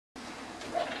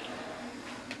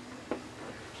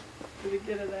to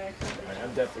get an action. Alright,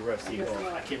 I'm definitely rusty golf.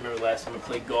 I can't remember the last time I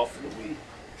played golf for the week.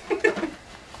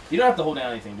 You don't have to hold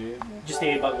down anything, do you? Just the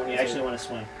A button when you actually want to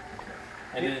swing.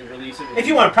 And then release it. If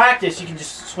you want to practice, you can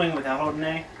just swing without holding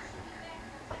A.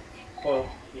 Well,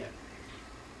 yeah.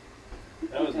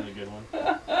 That wasn't a good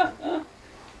one.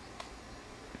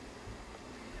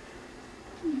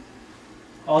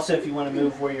 Also, if you want to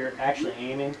move where you're actually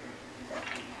aiming, you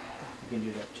can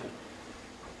do that too.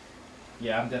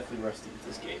 Yeah, I'm definitely rusty with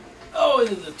this game. Oh,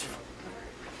 it is a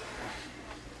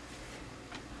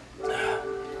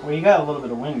Well, you got a little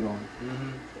bit of wind going.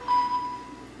 Mm-hmm.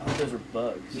 I thought those were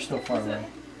bugs. You're still far away.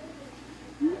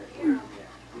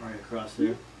 Right across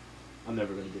there. I'm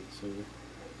never gonna get this over.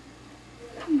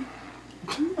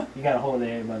 You gotta hold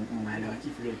the A button. I know, I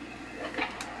keep forgetting.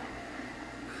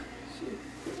 You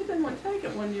didn't want to take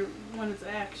it when it's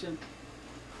action.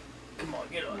 Come on,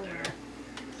 get on there.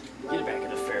 Get it back in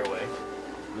the fairway.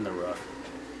 In the rough.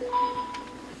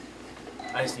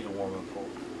 I just need a warm-up hole.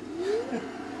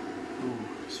 Ooh,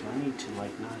 so I need to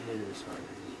like not hit it as hard.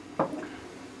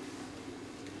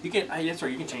 You can. That's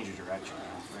right. You can change your direction,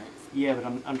 right? Yeah, but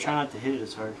I'm trying not to hit it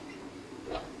as hard.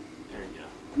 There you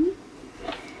go.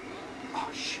 Oh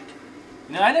shit.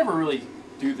 You know, I never really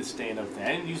do the stand-up thing.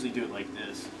 I didn't usually do it like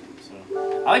this. So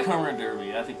I like home run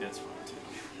derby. I think that's fun too.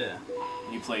 Yeah.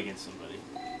 When you play against somebody.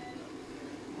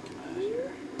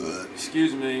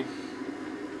 Excuse me.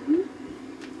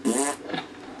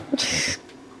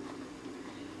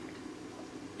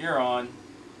 You're on.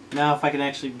 Now if I can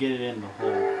actually get it in the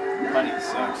hole. Buddy, this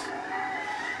sucks.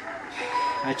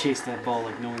 I chased that ball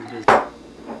like no one's business.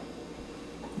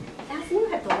 You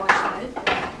have to watch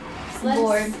that. Let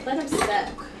him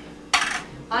soak.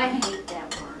 I hate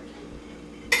that word.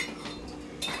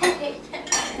 I hate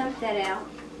that. Dump that out.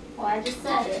 Well, I just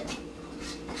said it.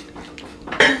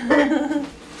 I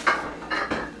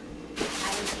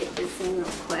just get this in real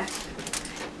quick.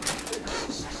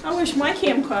 I wish my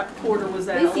camcorder was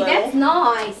that Lucy, low. that's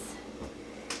nice.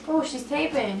 Oh, she's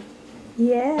taping.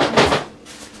 Yeah.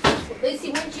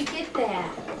 Lucy, when did you get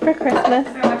that? For Christmas.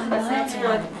 That's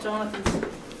what Jonathan's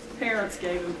parents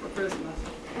gave him for Christmas.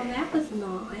 Well, that was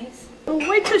nice. Well,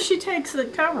 wait till she takes the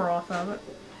cover off of it.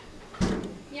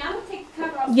 Yeah, I'm going to take the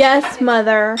cover off. Yes,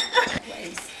 Mother. I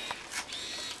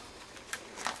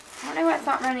wonder why it's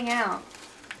not running out.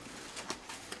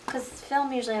 Because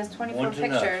film usually has 24 One's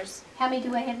enough. pictures. How many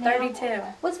do I have now? 32.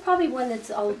 What's probably one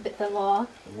that's a bit the law?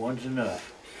 One's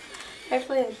enough.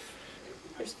 Hopefully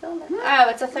there's film in it. Oh,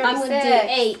 it's a 36. I'm going to do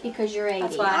 8 because you're 80.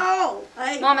 That's why. Oh,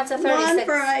 Mom, it's a 36.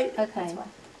 Okay. That's why.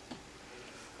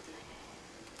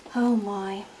 Oh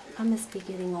my, I must be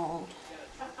getting old.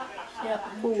 Yep.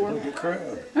 4. Look at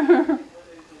crowd.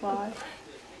 5,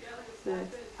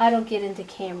 6. I don't get into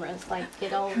cameras like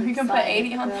get old. You can put excited.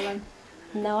 80 on there.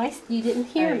 No, you didn't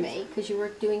hear 8. me because you were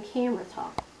doing camera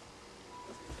talk.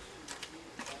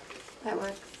 That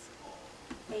works.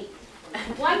 8.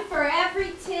 One for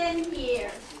every 10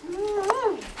 years.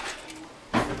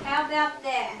 How about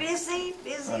that? Busy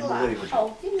life. Unbelievable.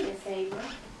 Oh, do me a favor.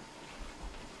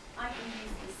 I can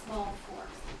use the small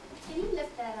forks. Can you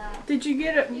lift that up? Did you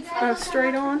get it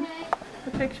straight on,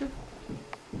 the picture?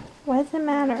 Why does it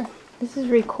matter? This is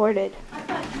recorded. I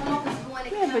thought Mom was going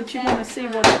to Yeah, come but you back want to see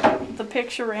for- what the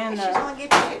picture and We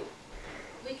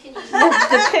can use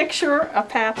the picture of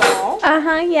Papa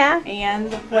Uh-huh, yeah.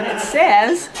 and what it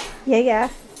says. Yeah, yeah.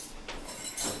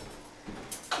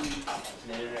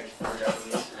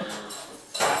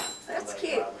 That's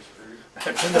cute.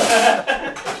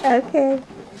 Okay.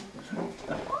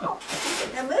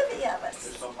 A movie of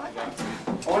us. I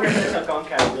wonder if there's a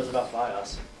Comcast goes about by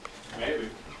us. Maybe.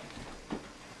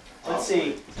 Let's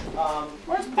see.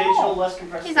 Where's Digital, Paul? less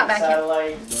compressed He's not back yet.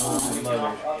 satellite. We can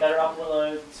offer better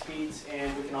upload speeds,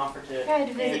 and we can offer to. Go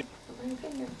to visit.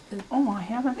 Oh, I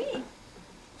haven't.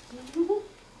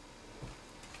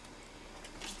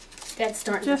 Dad's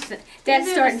starting Just- to Dad's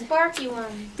These are the starting sparky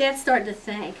ones. Dad's starting to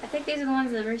think. I think these are the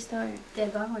ones that restart.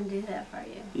 Deb, I want to do that for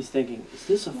you. He's thinking, is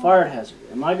this a fire hazard?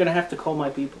 Am I going to have to call my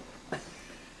people?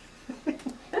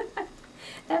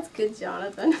 That's good,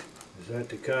 Jonathan. Is that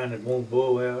the kind that won't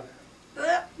blow out?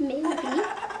 Maybe.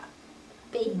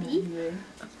 Baby.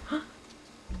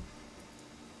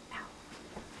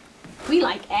 We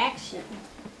like action.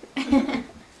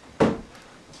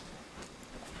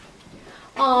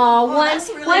 Aw, one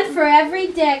for every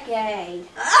decade.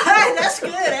 That's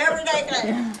good. Every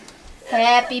day.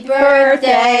 Happy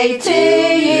birthday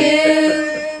to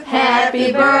you.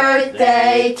 Happy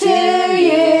birthday to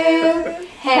you.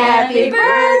 Happy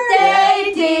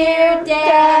birthday, dear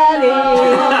Daddy.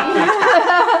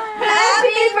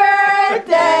 Happy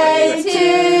birthday to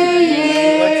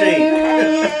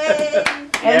you.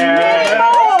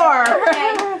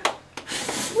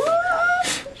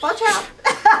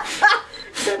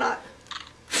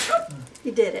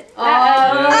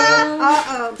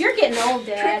 getting old,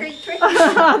 Dad.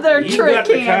 They're You trick got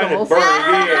the kind that candles. burn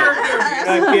here.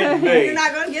 You're not kidding You're me.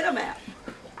 not gonna get them out.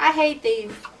 I hate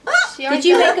these. She Did always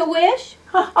you does- make a wish?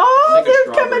 Oh, Like a they're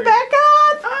coming strawberry. back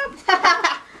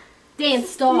up. Dan,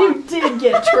 stop. You did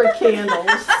get trick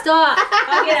candles. Stop.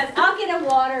 I'll get a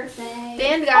water thing.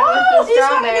 Dan got one with the He's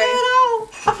gonna strawberry. get it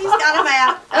all. He's got them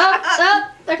out.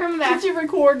 Oh, they're coming back. Did you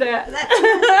record that? The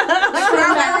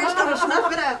strawberry's gonna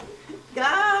snuff it up.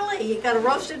 Golly, you got a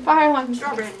roasted Fire alarm.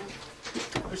 strawberry.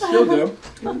 They're still good.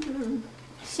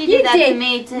 She You did that did. to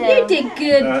me too. You did good, She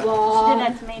did Bob.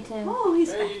 that to me too. Oh,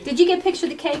 he's Did you get a picture of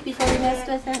the cake before you messed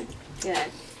with it? Good.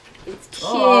 It's cute.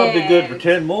 Oh, I'll be good for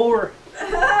 10 more.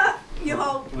 You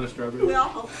hope. What a strawberry. We all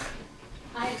hope.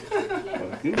 I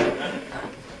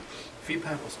Feed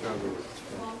Papa strawberry.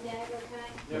 Mom, Dad,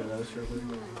 okay? Yeah, that strawberry.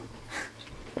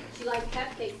 She liked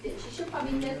cupcakes, didn't she? She'll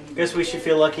probably miss. Guess we should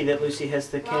feel lucky that Lucy has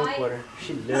the Right. camcorder.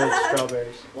 She loves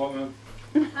strawberries. Walnut.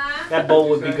 Huh? That bowl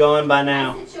would be gone by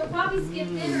now. I said she'll probably skip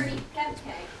dinner and eat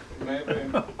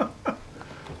cupcakes.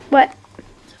 What?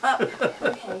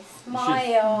 Okay,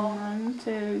 smile. 1,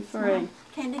 2, 3.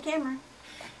 Candy camera.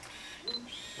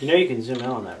 You know you can zoom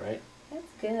out on that, right? That's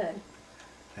good.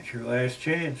 That's your last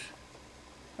chance.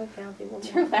 We found people.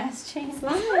 Your last chance.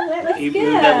 Smile. That looks You good.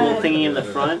 move that little thingy in the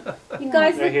front, You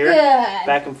guys Right look here. good.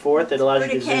 back and forth. It allows you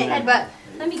to Pretty zoom cake. in. But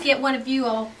let me get one of you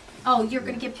all. Oh, you're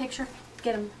gonna get a picture?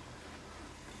 Get him.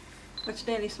 What's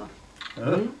Daddy's one?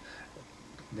 Huh?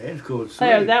 Dan's cool.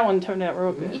 There, that one turned out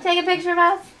real You good. take a picture of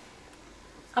us?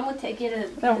 I'm gonna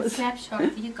get That a was- snapshot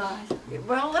of you guys.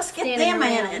 Well, let's get Standing them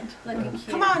in around, it. looking cute.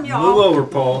 Come on, Move y'all. over,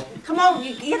 Paul. Come on,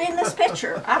 you get in this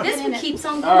picture. I'll This get in one it. keeps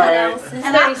on going, All right. Allison.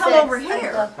 And I'll come over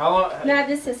here. How long? No,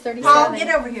 this is 37. Paul,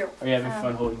 get over here. Are you having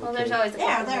fun holding Well, the there's cake? always a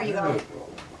Yeah, couple there you more. go.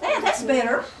 Yeah, that's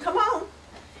better. Come on.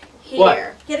 Here.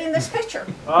 What? Get in this picture.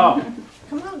 Oh,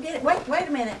 Come on, get it. Wait a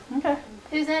minute. Okay.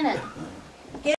 Who's in it?